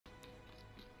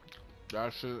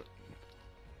That's it.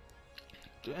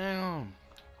 Damn.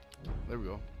 There we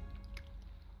go.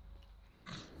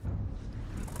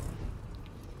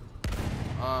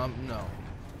 No.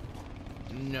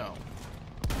 No.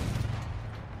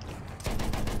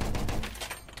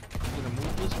 You gonna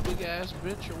move this big ass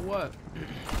bitch or what?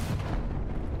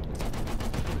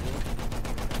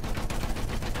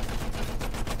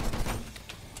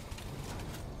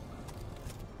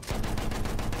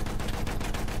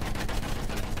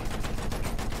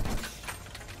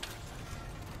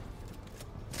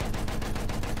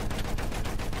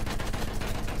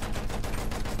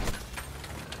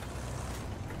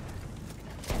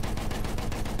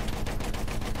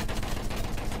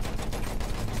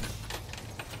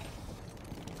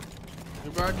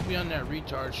 You're about to be on that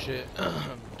retard shit.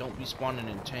 Don't be spawning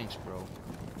in tanks, bro.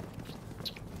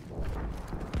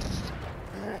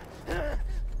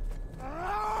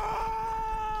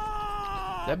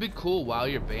 That'd be cool while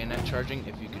you're bayonet charging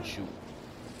if you could shoot.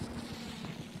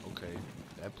 Okay,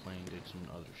 that plane did some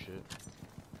other shit.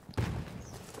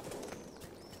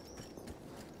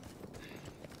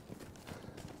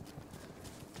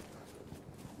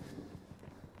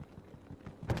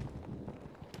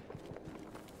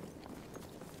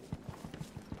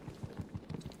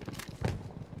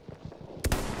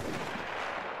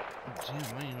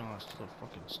 Damn, I didn't know I was still a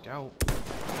fucking scout.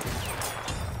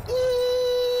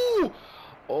 Ooh!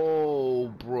 Oh,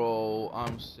 bro,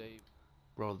 I'm safe.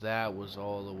 Bro, that was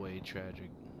all the way tragic.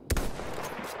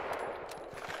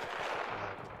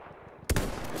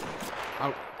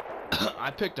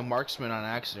 I picked a marksman on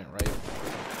accident, right?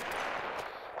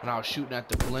 And I was shooting at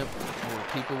the blimp where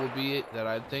people would be that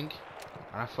I'd think.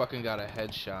 And I fucking got a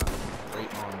headshot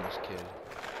right on this kid.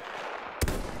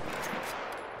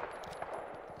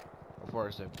 As far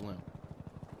as that blimp.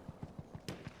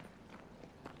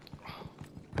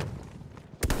 That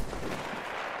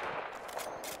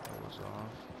was off.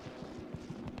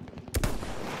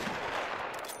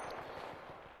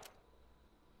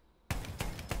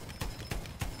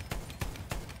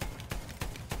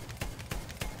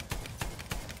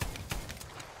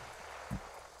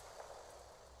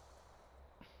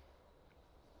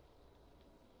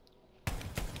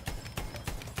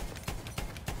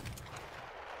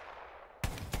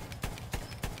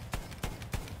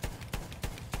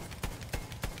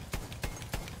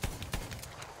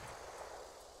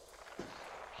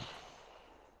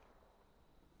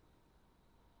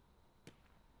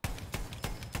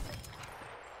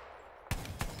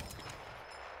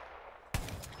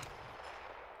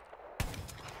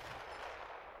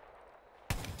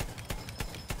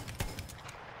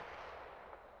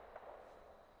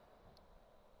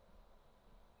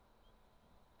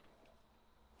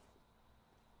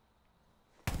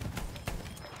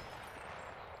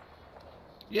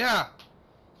 Yeah.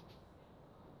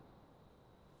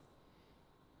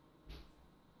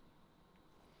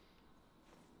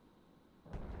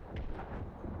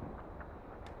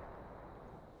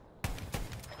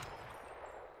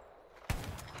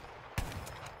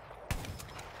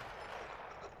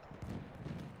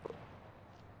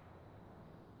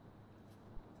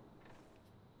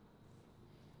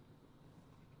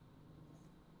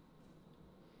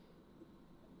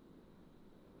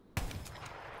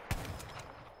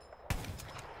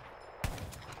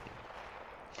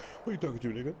 Who you talking to,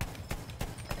 nigga?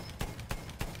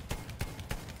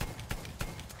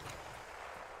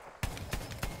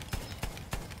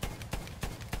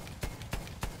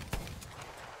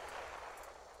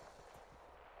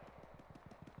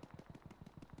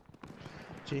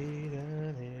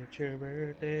 Cheetah, it's your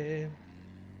birthday.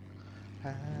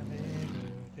 Happy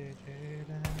birthday,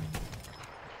 Cheetah.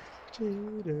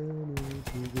 Cheetah,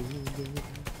 it's your birthday.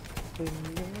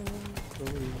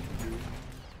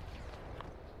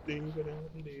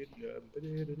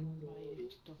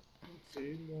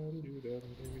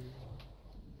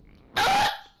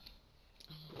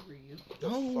 The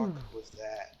fuck was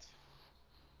that?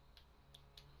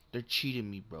 They're cheating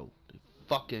me, bro. They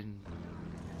fucking.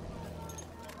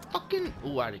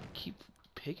 Ooh, I keep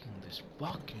picking this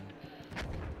fucking.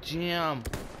 Damn.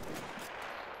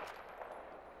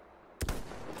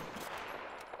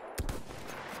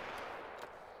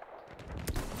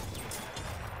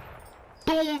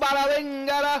 Boom, bada, bing,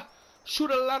 gotta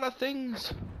shoot a lot of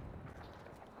things.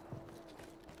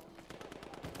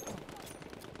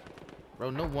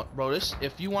 Bro, no one, bro. This,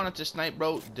 if you wanted to snipe,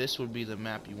 bro, this would be the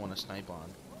map you want to snipe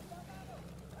on.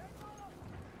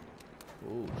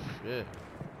 Oh shit!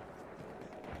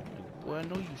 Boy, I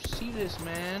know you see this,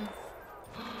 man.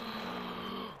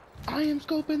 I am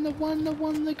scoping the one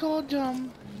they call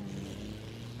dumb.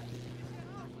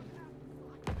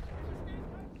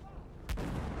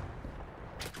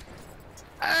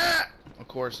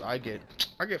 course, I get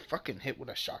fucking hit with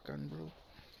a shotgun, bro.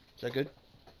 Is that good?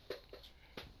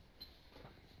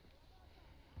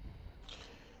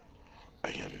 I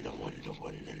am the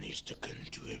one that needs to come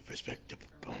to a perspective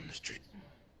upon the street.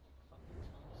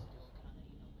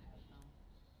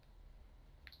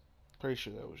 Pretty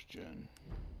sure that was Jen.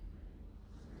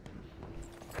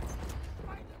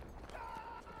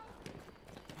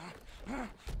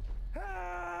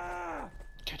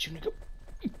 Catch you, nigga.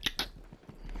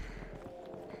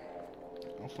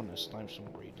 I'm finna snipe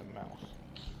somebody in the mouth.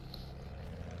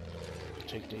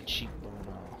 Take their cheekbone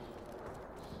off.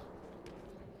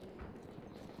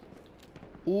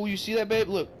 Ooh, you see that, babe?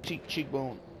 Look,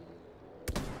 cheekbone.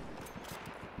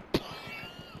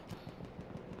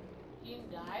 You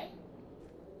die?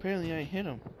 Apparently, I hit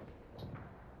him.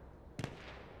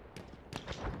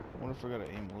 I wonder if I gotta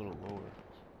aim a little lower.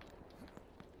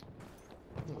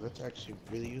 Oh, that's actually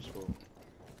really useful.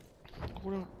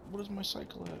 What is my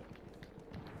cycle at?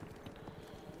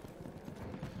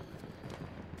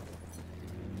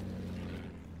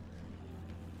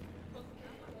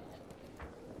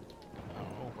 I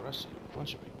don't know, but I see a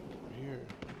bunch of people over here.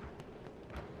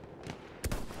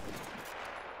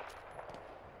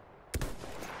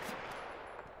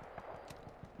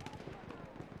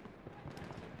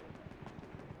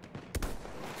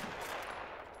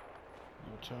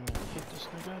 You tell me to hit this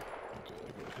nigga? Okay, I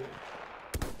got hit.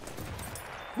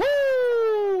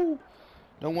 Woo!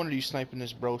 No wonder you sniping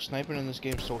this, bro. Sniping in this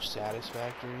game is so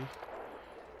satisfactory.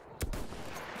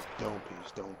 Don't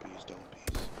peas, don't peas, don't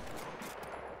peas.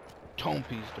 Tone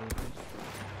piece, don't piece.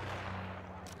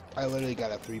 I literally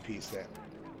got a 3-piece set.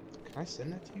 Can I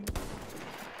send that to you?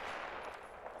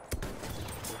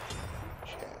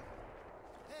 Chat.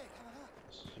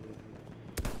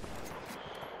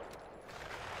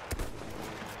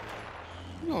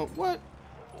 No, what?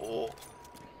 Oh.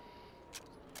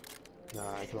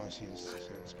 Nah, I can only see the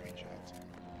screenshots.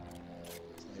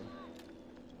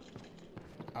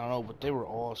 I don't know, but they were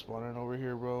all spawning over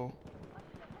here, bro.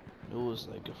 It was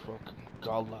like a fucking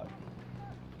godlike.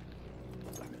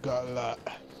 Gala.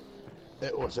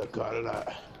 It was a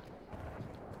gala.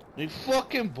 They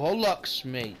fucking bullocks,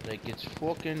 mate. Like, it's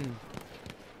fucking...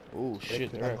 Oh,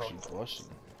 shit, they're actually busting.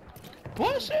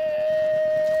 Busting!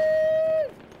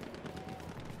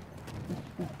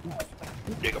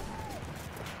 Nigga.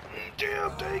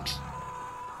 Damn, thanks.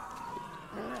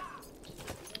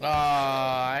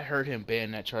 I heard him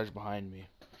ban that charge behind me.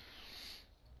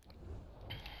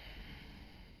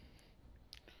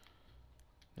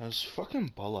 Those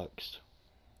fucking bullocks.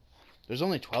 There's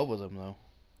only 12 of them, though.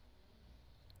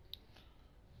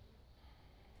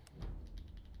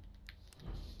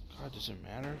 God, does it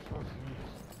matter? Fuck me.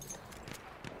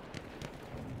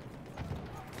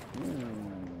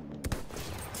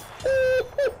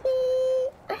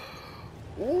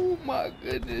 Oh my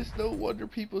goodness, no wonder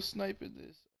people sniping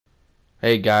this.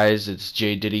 Hey guys, it's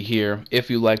J Diddy here.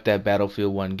 If you like that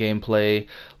Battlefield 1 gameplay,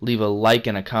 leave a like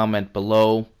and a comment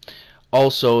below.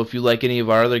 Also, if you like any of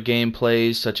our other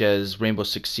gameplays, such as Rainbow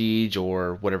Six Siege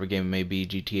or whatever game it may be,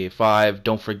 GTA 5,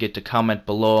 don't forget to comment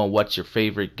below on what's your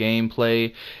favorite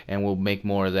gameplay, and we'll make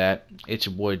more of that. It's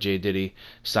your boy J Diddy,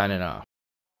 signing off.